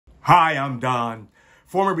Hi, I'm Don,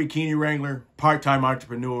 former bikini wrangler, part-time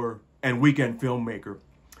entrepreneur, and weekend filmmaker.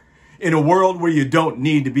 In a world where you don't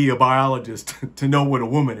need to be a biologist to know what a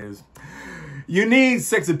woman is, you need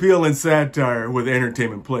sex appeal and satire with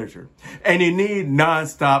entertainment pleasure. And you need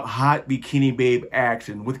non-stop hot bikini babe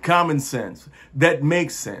action with common sense that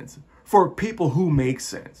makes sense for people who make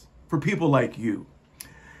sense, for people like you.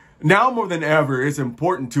 Now more than ever, it's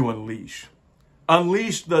important to unleash.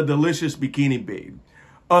 Unleash the delicious bikini babe.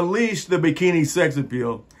 Unleash the bikini sex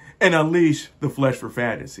appeal, and unleash the flesh for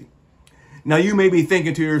fantasy. Now you may be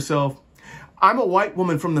thinking to yourself, I'm a white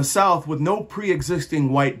woman from the South with no pre-existing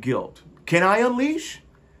white guilt. Can I unleash?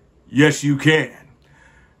 Yes, you can.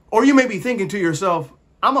 Or you may be thinking to yourself,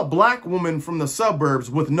 I'm a black woman from the suburbs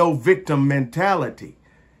with no victim mentality.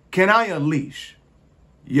 Can I unleash?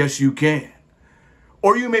 Yes, you can.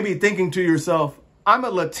 Or you may be thinking to yourself, I'm a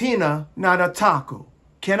Latina, not a taco.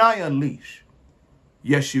 Can I unleash?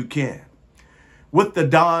 Yes, you can. With the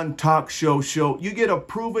Don Talk Show, you get a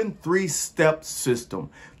proven 3-step system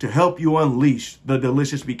to help you unleash the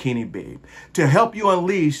delicious bikini babe, to help you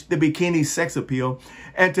unleash the bikini sex appeal,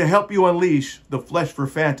 and to help you unleash the flesh for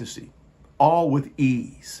fantasy, all with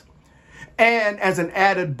ease. And as an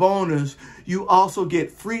added bonus, you also get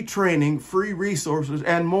free training, free resources,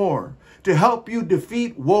 and more to help you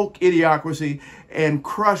defeat woke idiocracy and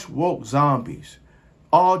crush woke zombies,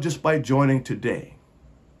 all just by joining today.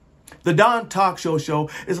 The Don Talk Show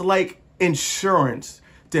is like insurance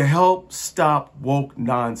to help stop woke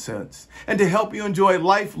nonsense and to help you enjoy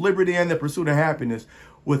life, liberty, and the pursuit of happiness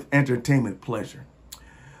with entertainment pleasure.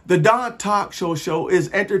 The Don Talk Show is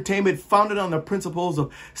entertainment founded on the principles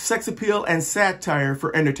of sex appeal and satire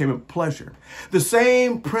for entertainment pleasure. The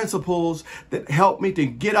same principles that helped me to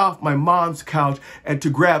get off my mom's couch and to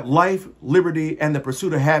grab life, liberty, and the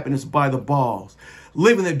pursuit of happiness by the balls.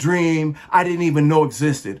 Living the dream I didn't even know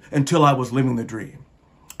existed until I was living the dream.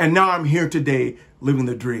 And now I'm here today living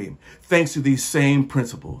the dream, thanks to these same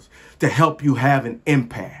principles to help you have an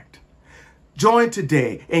impact. Join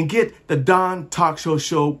today and get the Don Talk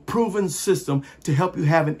Show proven system to help you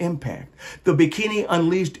have an impact. The Bikini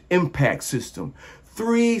Unleashed Impact system.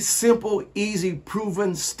 3 simple, easy,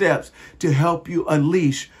 proven steps to help you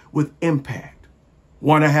unleash with impact.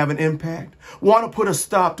 Want to have an impact? Want to put a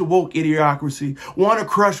stop to woke idiocracy? Want to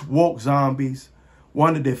crush woke zombies?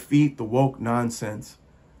 Want to defeat the woke nonsense?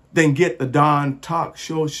 Then get the Don Talk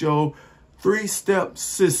Show 3-step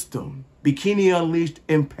system, Bikini Unleashed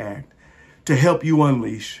Impact, to help you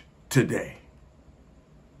unleash today.